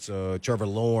 Fields, Trevor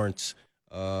Lawrence.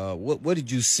 What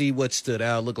did you see? What stood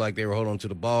out? Looked like they were holding on to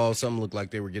the ball. Some looked like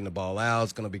they were getting the ball out.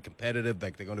 It's going to be competitive.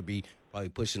 Like they're going to be probably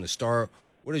pushing the start.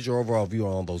 What is your overall view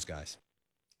on those guys?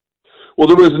 Well,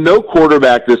 there was no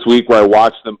quarterback this week where I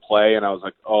watched them play and I was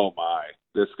like, "Oh my,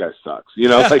 this guy sucks."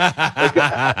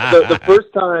 The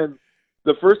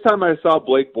first time I saw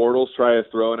Blake Bortles try to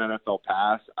throw an NFL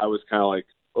pass, I was kind of like,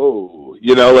 "Oh,"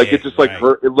 it just like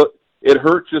hurt. It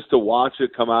hurt just to watch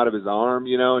it come out of his arm,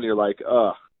 and you're like,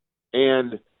 "Ugh."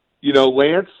 And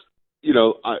Lance,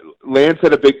 Lance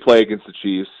had a big play against the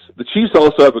Chiefs. The Chiefs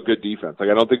also have a good defense. Like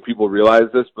I don't think people realize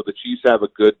this, but the Chiefs have a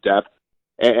good depth.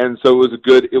 And so it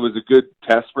was a good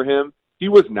test for him. He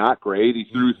was not great. He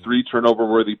threw 3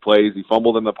 turnover-worthy plays. He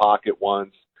fumbled in the pocket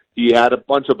once. He had a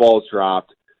bunch of balls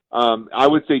dropped. I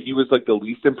would say he was like the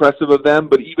least impressive of them.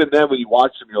 But even then, when you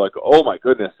watch him, you're like, oh my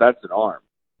goodness, that's an arm.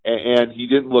 And he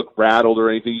didn't look rattled or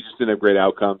anything. He just didn't have great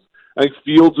outcomes. I think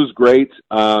Fields was great.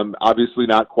 Obviously,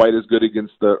 not quite as good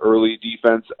against the early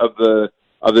defense of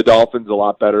the Dolphins. A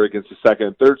lot better against the second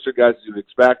and third string guys, as you'd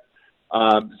expect.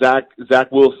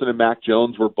 Zach Wilson and Mac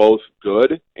Jones were both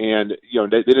good, and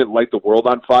they didn't light the world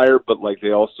on fire, but like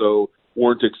they also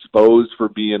weren't exposed for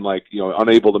being like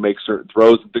unable to make certain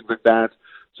throws and things like that.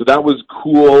 So that was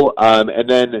cool. And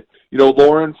then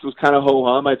Lawrence was kind of ho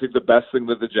hum. I think the best thing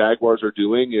that the Jaguars are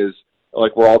doing is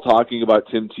like we're all talking about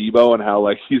Tim Tebow and how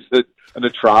like he's an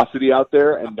atrocity out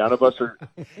there, and none of us are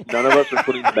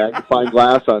putting the magnifying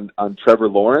glass on Trevor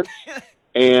Lawrence.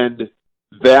 And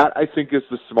that, I think, is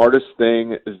the smartest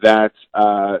thing that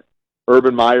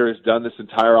Urban Meyer has done this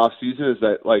entire offseason, is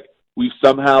that, like, we've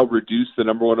somehow reduced the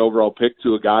number 1 overall pick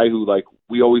to a guy who, like,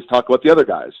 we always talk about the other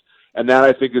guys. And that,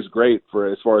 I think, is great for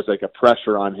as far as, like, a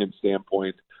pressure on him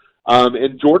standpoint.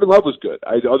 And Jordan Love was good.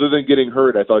 Other than getting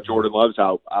hurt, I thought Jordan Love's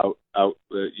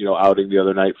outing the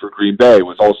other night for Green Bay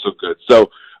was also good. So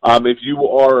if you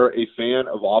are a fan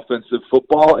of offensive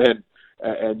football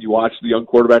and you watch the young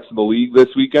quarterbacks in the league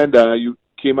this weekend, you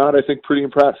came out, I think, pretty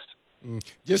impressed.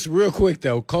 Just real quick,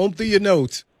 though, comb through your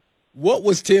notes. What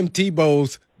was Tim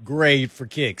Tebow's grade for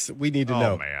kicks? We need to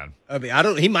know. Oh, man. I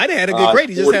mean, he might have had a good grade.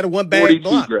 He just had a one bad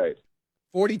block. 42 grade.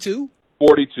 42?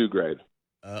 42 grade.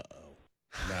 Uh-oh.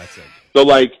 That's it. So,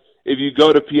 like, if you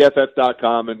go to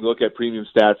PFF.com and look at premium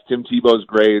stats, Tim Tebow's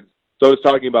grades, so I was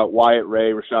talking about Wyatt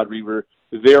Ray, Rashad Weaver,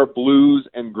 they're blues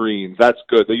and greens. That's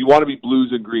good. You want to be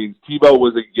blues and greens. Tebow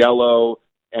was a yellow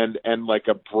and like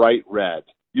a bright red.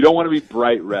 You don't want to be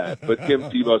bright red, but Tim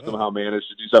Tebow somehow managed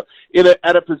to do so.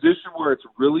 At a position where it's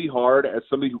really hard, as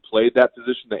somebody who played that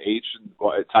position, the H and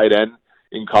tight end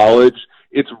in college,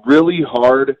 it's really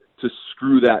hard to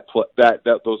screw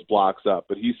those blocks up.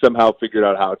 But he somehow figured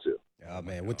out how to. Oh,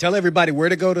 man. Well, tell everybody where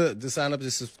to go to sign up to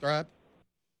subscribe.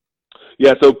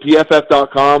 Yeah, so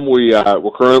PFF.com,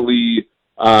 we're currently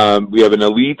we have an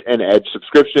Elite and Edge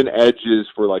subscription. Edge is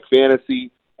for like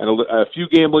fantasy and a few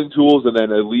gambling tools, and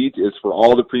then Elite is for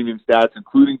all the premium stats,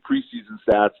 including preseason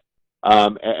stats,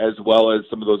 as well as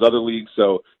some of those other leagues.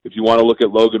 So if you want to look at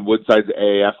Logan Woodside's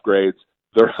AAF grades,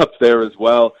 they're up there as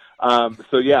well.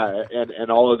 So yeah,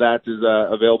 and all of that is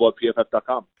available at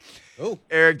PFF.com. Oh,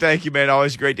 Eric, thank you, man.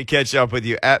 Always great to catch up with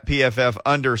you at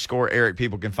PFF_Eric.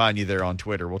 People can find you there on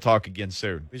Twitter. We'll talk again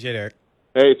soon. Appreciate it, Eric.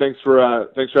 Hey, thanks for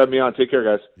having me on. Take care,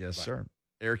 guys. Yes, Bye. Sir.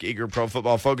 Eric Eager, Pro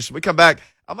Football Focus. When we come back,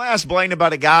 I'm going to ask Blaine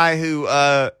about a guy who,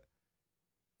 a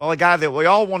guy that we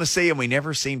all want to see and we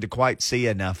never seem to quite see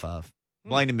enough of.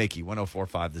 Blaine and Mickey,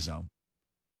 104.5 The Zone.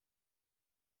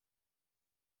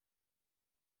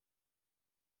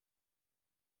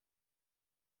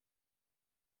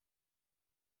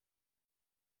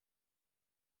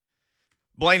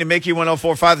 Blaine and Mickey,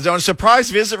 104.5 The Zone. A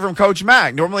surprise visit from Coach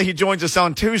Mack. Normally he joins us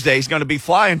on Tuesday. He's going to be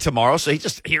flying tomorrow, so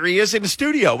here he is in the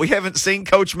studio. We haven't seen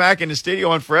Coach Mack in the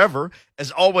studio in forever.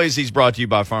 As always, he's brought to you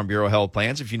by Farm Bureau Health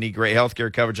Plans. If you need great health care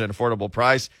coverage at an affordable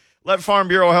price, let Farm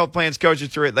Bureau Health Plans coach you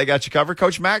through it. They got you covered.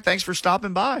 Coach Mack, thanks for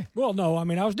stopping by. Well, no, I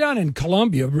mean, I was down in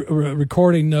Columbia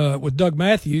recording with Doug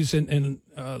Matthews and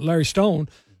Larry Stone,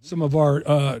 some of our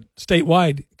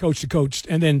statewide coach-to-coach.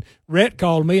 And then Rhett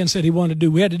called me and said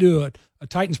we had to do a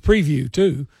Titans preview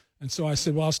too. And so I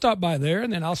said, well, I'll stop by there,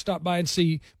 and then I'll stop by and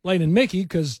see Blaine and Mickey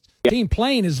because Team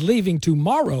Plane is leaving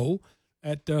tomorrow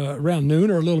at around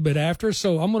noon or a little bit after.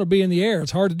 So I'm going to be in the air.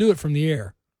 It's hard to do it from the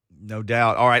air. No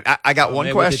doubt. All right, I got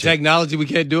one question. With the technology, we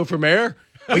can't do it from air?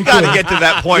 We got to get to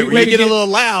that point. We get a little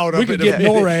loud. We could get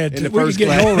NORAD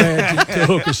to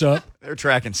hook us up. They're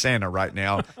tracking Santa right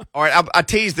now. All right, I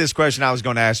teased this question I was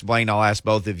going to ask Blaine. I'll ask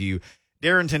both of you.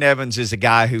 Darrington Evans is a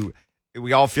guy who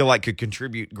we all feel like could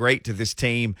contribute great to this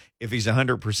team if he's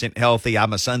 100% healthy.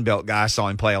 I'm a Sunbelt guy. I saw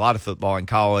him play a lot of football in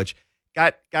college.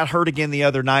 Got hurt again the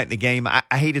other night in the game. I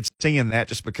hated seeing that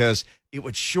just because it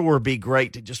would sure be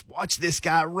great to just watch this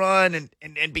guy run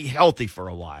and be healthy for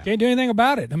a while. Can't do anything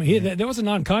about it. I mean, that was a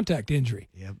non-contact injury.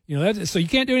 Yep. You know, so you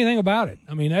can't do anything about it.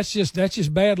 I mean, that's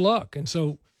just bad luck. And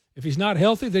so if he's not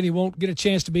healthy, then he won't get a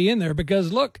chance to be in there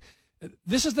because, look,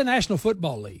 this is the National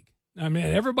Football League. I mean,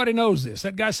 everybody knows this.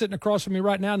 That guy sitting across from me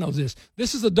right now knows this.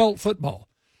 This is adult football.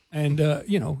 And,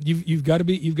 you've got to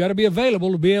be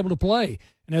available to be able to play.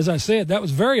 And as I said, that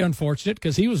was very unfortunate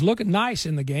because he was looking nice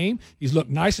in the game. He's looked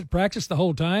nice at practice the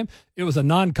whole time. It was a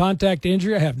non-contact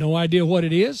injury. I have no idea what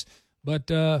it is, but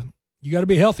you got to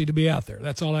be healthy to be out there.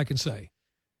 That's all I can say.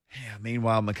 Yeah,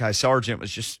 meanwhile, Mekhi Sargent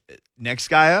was just next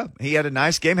guy up. He had a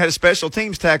nice game, had a special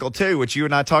teams tackle too, which you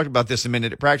and I talked about this a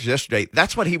minute at practice yesterday.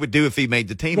 That's what he would do if he made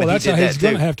the team. Well, and that's he did how he's that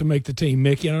going too. to have to make the team,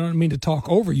 Mickey. I don't mean to talk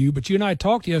over you, but you and I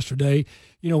talked yesterday.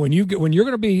 You know, when you're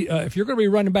going to be if you're going to be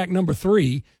running back number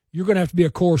 3, you're going to have to be a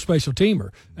core special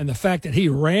teamer. And the fact that he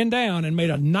ran down and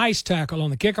made a nice tackle on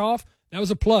the kickoff, that was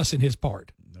a plus in his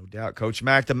part. No doubt. Coach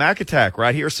Mack, the Mack Attack,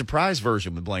 right here, surprise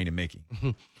version with Blaine and Mickey.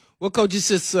 Well, Coach, it's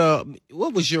just,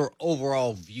 what was your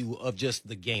overall view of just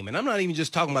the game? And I'm not even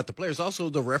just talking about the players,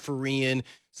 also the refereeing,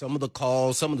 some of the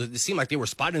calls, it seemed like they were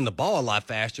spotting the ball a lot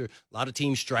faster. A lot of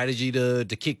team strategy to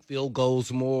kick field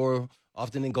goals more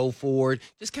often than go forward.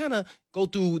 Just kind of go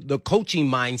through the coaching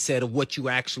mindset of what you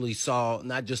actually saw,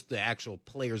 not just the actual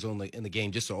players in the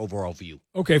game, just the overall view.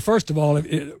 Okay, first of all,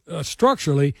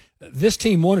 structurally, this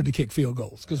team wanted to kick field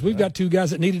goals because we've got two guys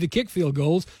that needed to kick field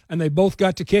goals, and they both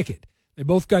got to kick it. They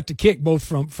both got to kick both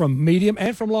from medium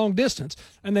and from long distance,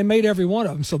 and they made every one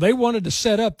of them. So they wanted to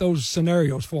set up those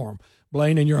scenarios for them,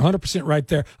 Blaine, and you're 100% right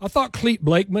there. I thought Cleet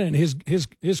Blakeman and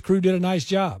his crew did a nice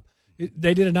job.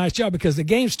 They did a nice job because the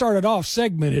game started off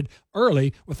segmented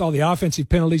early with all the offensive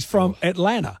penalties from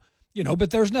Atlanta,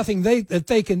 but there's nothing that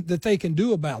they can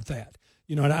do about that.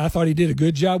 And I thought he did a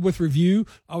good job with review.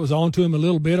 I was on to him a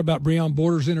little bit about Breon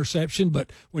Borders' interception, but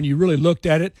when you really looked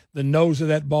at it, the nose of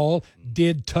that ball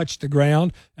did touch the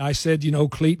ground. I said,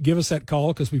 Cleet, give us that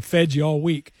call because we fed you all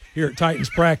week here at Titans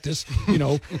practice,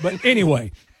 But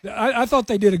anyway, I thought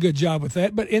they did a good job with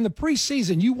that. But in the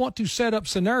preseason, you want to set up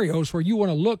scenarios where you want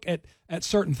to look at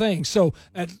certain things. So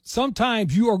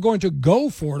sometimes you are going to go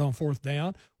for it on fourth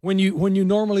down when you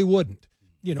normally wouldn't,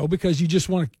 because you just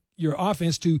want your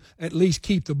offense to at least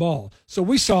keep the ball. So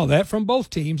we saw that from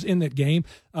both teams in that game.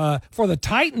 For the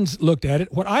Titans looked at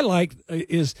it, what I like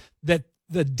is that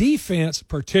the defense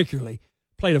particularly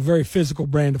played a very physical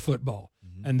brand of football.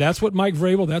 Mm-hmm. And that's what Mike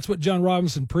Vrabel, that's what John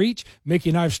Robinson preached. Mickey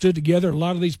and I have stood together in a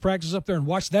lot of these practices up there and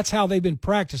watched. That's how they've been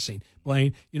practicing,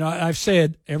 Blaine. I've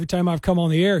said every time I've come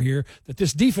on the air here that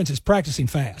this defense is practicing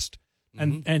fast.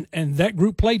 and that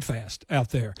group played fast out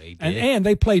there, They did. and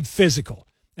they played physical.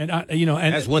 And and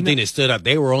That's one thing that stood up.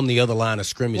 They were on the other line of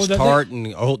scrimmage. Well, Tart and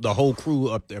the whole crew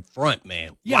up there front,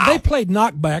 man. Yeah, Wow. they played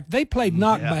knockback. They played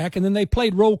knockback, and then they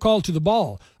played roll call to the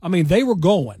ball. I mean, they were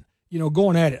going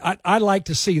at it. I like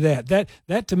to see that.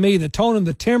 That to me, the tone and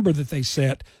the timbre that they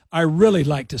set, I really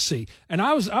like to see. And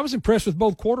I was impressed with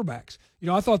both quarterbacks.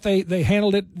 I thought they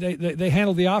handled it. They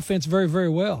handled the offense very, very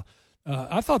well.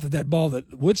 I thought that ball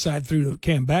that Woodside threw to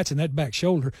Cam Batson, that back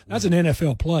shoulder, that's an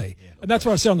NFL play. And that's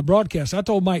what I said on the broadcast. I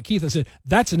told Mike Keith, I said,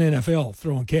 that's an NFL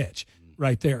throw and catch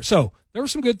right there. So there were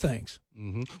some good things.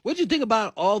 What did you think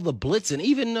about all the blitzing?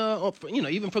 Even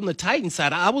even from the Titans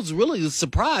side, I was really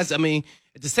surprised. I mean,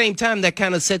 at the same time, that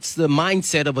kind of sets the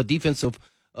mindset of a defensive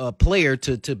player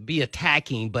to be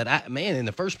attacking. But in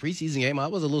the first preseason game, I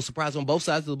was a little surprised on both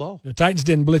sides of the ball. The Titans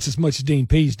didn't blitz as much as Dean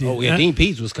Pease did. Oh yeah, Dean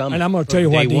Pease was coming, and I'm going to tell you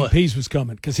why Dean Pease was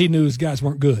coming, because he knew his guys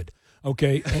weren't good.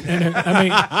 Okay,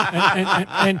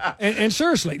 and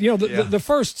seriously, the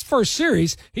first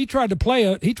series he tried to play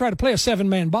a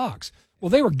 7-man box. Well,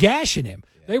 they were gashing him.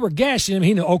 They were gashing him.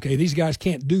 He knew, okay, these guys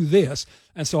can't do this,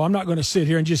 and so I'm not going to sit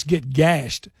here and just get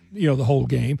gashed, the whole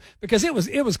game, because it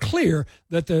was clear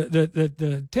that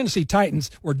the Tennessee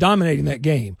Titans were dominating that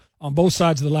game on both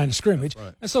sides of the line of scrimmage.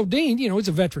 Right. And so Dean, he's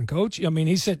a veteran coach. I mean,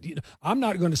 he said, I'm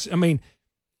not going to. I mean,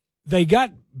 they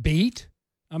got beat.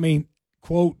 I mean,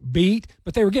 quote, beat,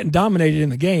 but they were getting dominated in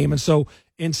the game. And so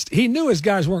he knew his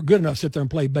guys weren't good enough to sit there and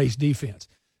play base defense.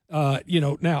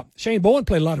 Now Shane Bowen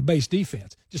played a lot of base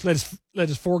defense. Just let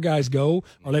his 4 guys go,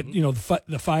 or let,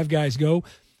 the 5 guys go.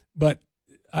 But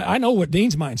I know what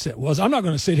Dean's mindset was. I'm not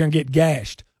going to sit here and get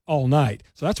gashed all night.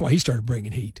 So that's why he started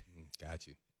bringing heat. Got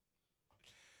you.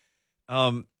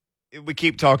 We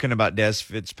keep talking about Des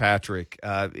Fitzpatrick.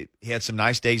 He had some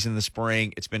nice days in the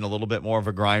spring. It's been a little bit more of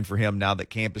a grind for him now that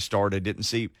camp has started. Didn't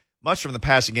see much from the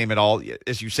passing game at all.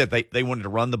 As you said, they wanted to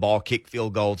run the ball, kick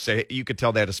field goals. So you could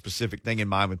tell they had a specific thing in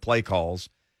mind with play calls.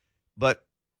 But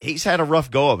he's had a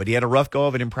rough go of it. He had a rough go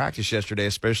of it in practice yesterday,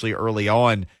 especially early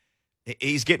on.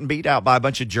 He's getting beat out by a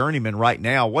bunch of journeymen right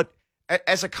now. What,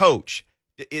 as a coach,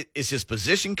 is his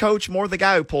position coach more the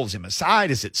guy who pulls him aside?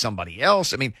 Is it somebody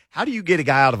else? I mean, how do you get a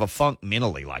guy out of a funk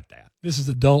mentally like that? This is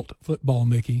adult football,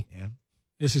 Mickey. Yeah.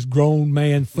 This is grown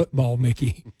man football,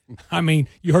 Mickey. I mean,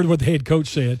 you heard what the head coach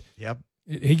said. Yep.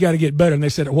 He got to get better. And they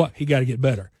said, what? He got to get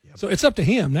better. Yep. So it's up to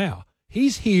him now.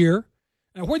 He's here.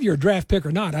 Now, whether you're a draft pick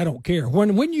or not, I don't care.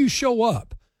 When you show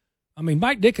up, I mean,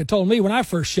 Mike Ditka told me when I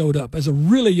first showed up as a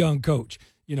really young coach,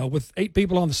 with 8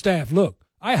 people on the staff, look,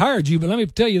 I hired you, but let me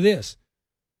tell you this.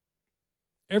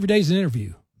 Every day's an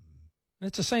interview. And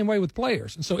it's the same way with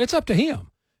players. And so it's up to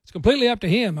him. It's completely up to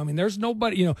him. I mean, there's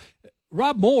nobody,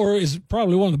 Rob Moore is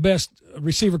probably one of the best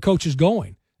receiver coaches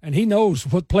going, and he knows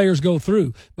what players go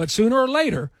through. But sooner or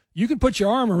later, you can put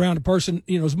your arm around a person,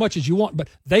 as much as you want, but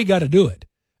they got to do it.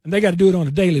 And they got to do it on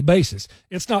a daily basis.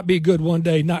 It's not be good one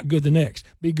day, not good the next.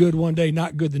 Be good one day,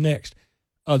 not good the next.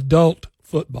 Adult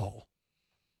football.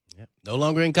 Yep. No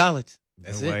longer in college.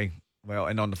 That's no it. Way. Well,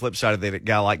 and on the flip side of that, a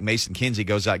guy like Mason Kinsey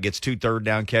goes out, gets 2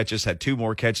 third-down catches, had 2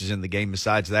 more catches in the game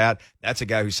besides that. That's a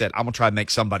guy who said, I'm going to try to make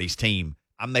somebody's team.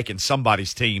 I'm making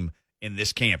somebody's team in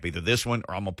this camp, either this one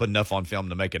or I'm going to put enough on film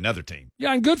to make another team.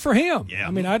 Yeah, and good for him. Yeah.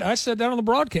 I mean, I said that on the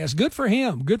broadcast. Good for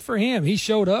him. Good for him. He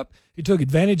showed up. He took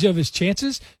advantage of his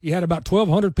chances. He had about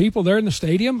 1,200 people there in the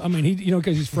stadium. I mean,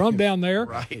 because he's from down there.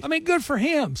 Right. I mean, good for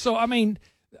him. So, I mean,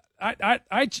 I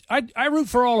root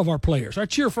for all of our players. I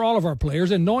cheer for all of our players,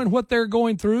 and knowing what they're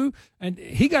going through, and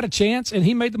he got a chance, and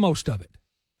he made the most of it.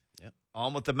 Yep.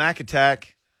 On with the Mac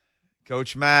attack.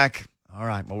 Coach Mac. All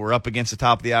right, well, we're up against the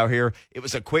top of the hour here. It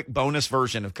was a quick bonus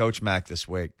version of Coach Mac this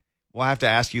week. We'll have to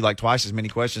ask you like twice as many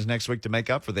questions next week to make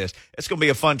up for this. It's going to be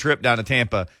a fun trip down to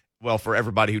Tampa. Well, for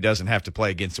everybody who doesn't have to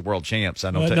play against the world champs. I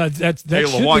know Taylor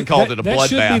Lewan called it a bloodbath.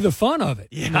 That should be the fun of it.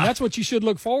 Yeah. I mean, that's what you should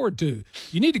look forward to.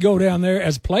 You need to go down there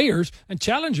as players and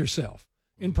challenge yourself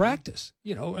in practice.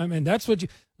 I mean, that's what you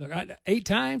look.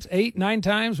 8, 9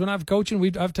 times when I've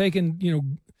coaching, I've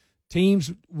taken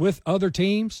teams with other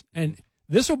teams, and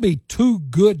this will be 2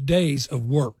 good days of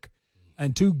work.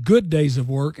 And 2 good days of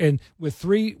work, and with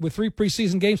three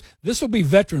preseason games, this will be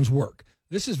veterans work.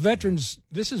 This is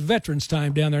veterans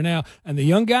time down there now, and the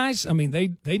young guys. I mean,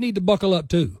 they need to buckle up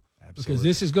too. Absolutely. Because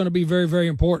this is going to be very, very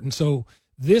important. So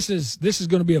this is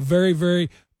going to be a very, very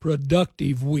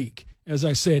productive week. As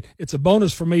I said, it's a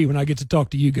bonus for me when I get to talk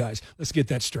to you guys. Let's get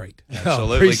that straight.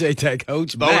 Absolutely. Appreciate that,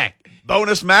 Coach Mac.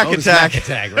 Bonus Mac attack. Mac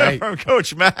attack, right? From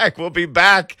Coach Mac. We'll be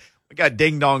back. We got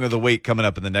Ding Dong of the Week coming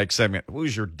up in the next segment.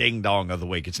 Who's your Ding Dong of the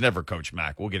Week? It's never Coach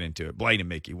Mac. We'll get into it. Blaine and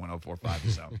Mickey, 104.5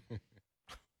 The Zone.